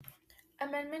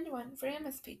Amendment 1. Freedom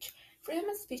of speech. Freedom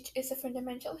of speech is a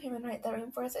fundamental human right that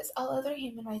reinforces all other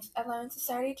human rights, allowing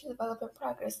society to develop and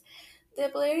progress. The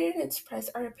ability to express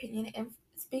our opinion and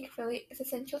speak freely is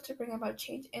essential to bring about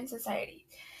change in society.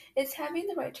 It's having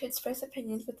the right to express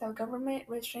opinions without government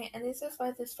restraint, and this is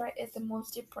why this right is the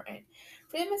most important.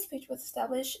 Freedom of speech was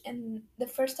established in the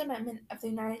First Amendment of the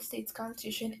United States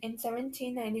Constitution in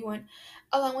 1791,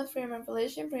 along with freedom of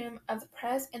religion, freedom of the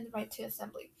press, and the right to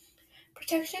assembly.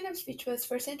 Protection of speech was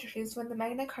first introduced when the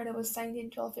Magna Carta was signed in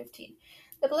 1215.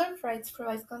 The Bill of Rights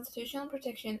provides constitutional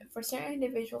protection for certain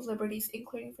individual liberties,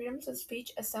 including freedoms of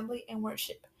speech, assembly, and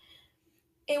worship.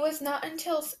 It was not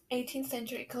until 18th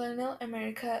century colonial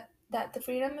America that the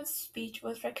freedom of speech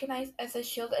was recognized as a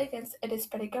shield against a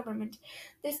despotic government.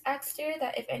 This act stated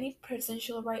that if any person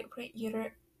shall write or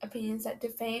utter opinions that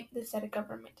defame the said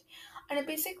government. On a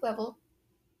basic level,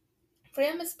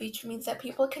 freedom of speech means that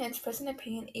people can express an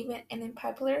opinion, even an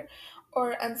unpopular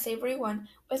or unsavory one,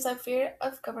 without fear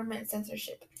of government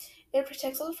censorship. It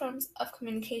protects all forms of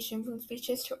communication, from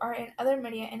speeches to art and other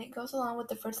media, and it goes along with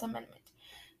the First Amendment.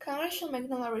 Congress shall make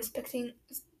no law respecting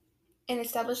an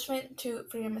establishment to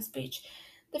freedom of speech.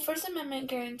 The First Amendment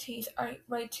guarantees our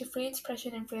right to free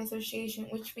expression and free association,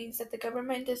 which means that the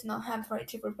government does not have the right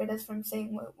to forbid us from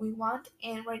saying what we want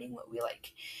and writing what we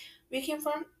like. We can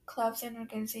form clubs and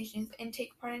organizations and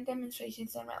take part in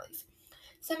demonstrations and rallies.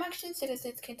 Some actions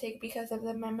citizens can take because of the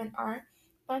amendment are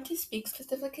not to speak,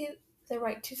 specifically the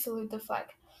right to salute the flag,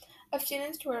 of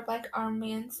students to wear black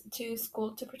armbands to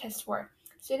school to protest war.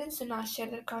 Students do not share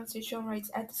their constitutional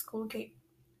rights at the school gate,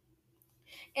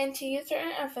 and to use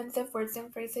certain offensive words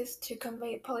and phrases to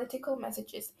convey political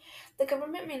messages. The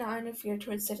government may not interfere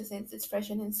towards citizens'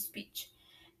 expression and speech.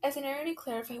 As an already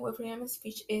clarified what freedom of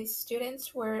speech is,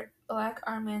 students wear black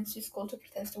armbands to school to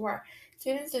protest war.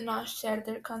 Students do not shed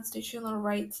their constitutional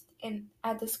rights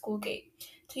at the school gate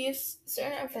to use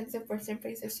certain offensive words and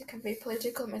phrases to convey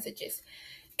political messages.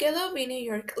 Gallo v. New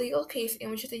York legal case in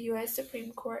which the U.S.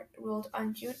 Supreme Court ruled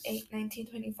on June 8,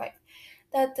 1925,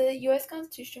 that the U.S.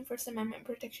 Constitution First Amendment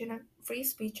protection of free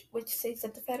speech, which states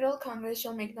that the federal Congress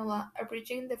shall make no law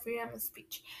abridging the freedom of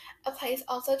speech, applies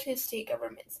also to state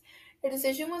governments. The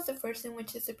decision was the first in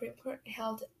which the Supreme Court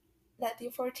held that the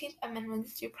 14th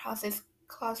Amendment's due process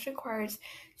clause requires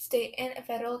state and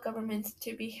federal governments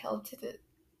to be held to the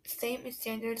same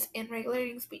standards in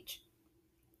regulating speech.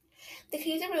 The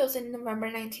case arose in November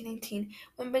 1918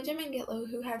 when Benjamin Gitlow,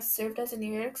 who had served as a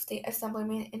New York State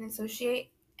Assemblyman, and associate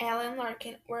Alan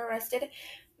Larkin were arrested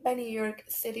by New York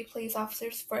City police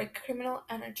officers for a criminal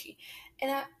anarchy,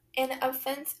 an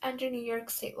offense under New York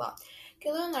state law.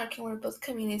 Gitlow and Larkin were both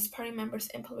Communist Party members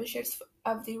and publishers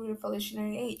of the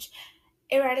Revolutionary Age,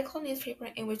 a radical newspaper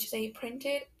in which they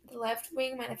printed the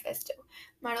left-wing manifesto,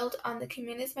 modeled on the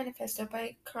Communist Manifesto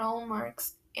by Karl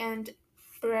Marx and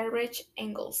Friedrich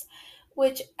Engels,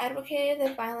 which advocated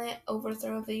the violent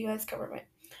overthrow of the U.S. government.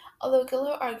 Although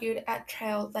Gillow argued at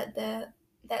trial that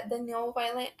the no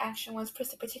violent action was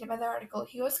precipitated by the article,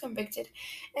 he was convicted,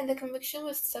 and the conviction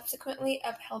was subsequently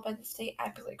upheld by the state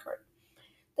appellate court.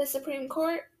 The Supreme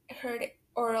Court heard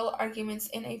oral arguments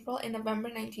in April and November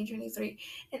 1923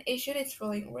 and issued its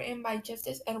ruling, written by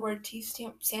Justice Edward T.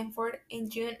 Sanford in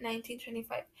June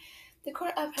 1925. The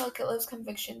court upheld Gitlow's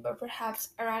conviction, but perhaps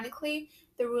ironically,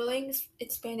 the ruling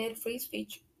expanded free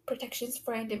speech protections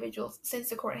for individuals, since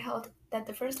the court held that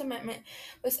the First Amendment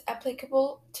was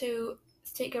applicable to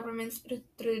state governments through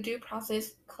the due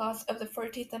process clause of the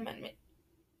 14th Amendment.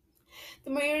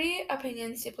 The majority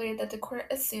opinion stipulated that the court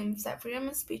assumes that freedom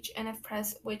of speech and of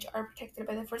press, which are protected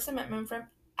by the First Amendment from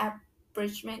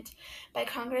abridgment by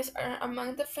Congress, are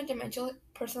among the fundamental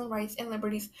personal rights and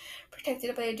liberties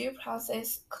protected by the Due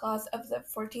Process Clause of the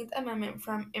 14th Amendment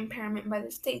from impairment by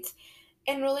the states.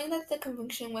 In ruling that the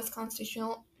conviction was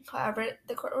constitutional, however,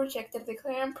 the court rejected the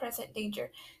clear and present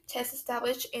danger test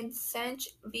established in Sanch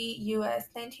v. U.S.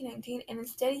 1919 and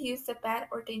instead used the bad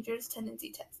or dangerous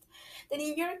tendency test. The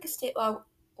New York state law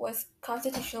was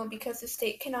constitutional because the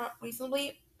state cannot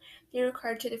reasonably be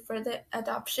required to defer the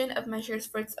adoption of measures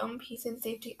for its own peace and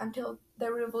safety until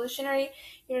the revolutionary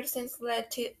years since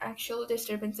led to actual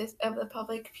disturbances of the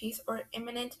public peace or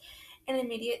imminent and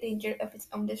immediate danger of its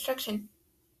own destruction.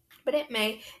 But it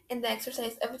may, in the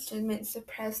exercise of its judgment,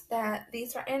 suppress the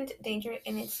threatened danger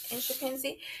in its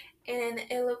insufficiency in an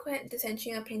eloquent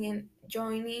dissenting opinion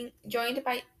joined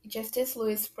by Justice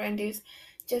Louis Brandeis,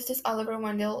 Justice Oliver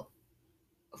Wendell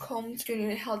Holmes Jr.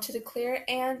 held to the clear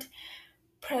and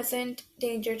present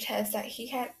danger test that he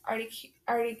had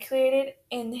articulated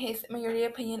in his majority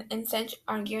opinion in Cinch,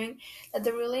 arguing that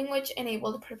the ruling which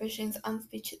enabled provisions on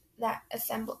speech that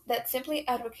simply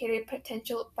advocated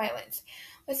potential violence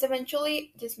was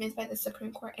eventually dismissed by the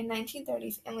Supreme Court in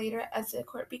 1930s and later as the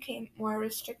court became more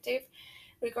restrictive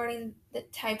regarding the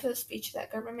types of speech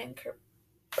that government could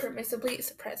permissibly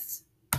suppress.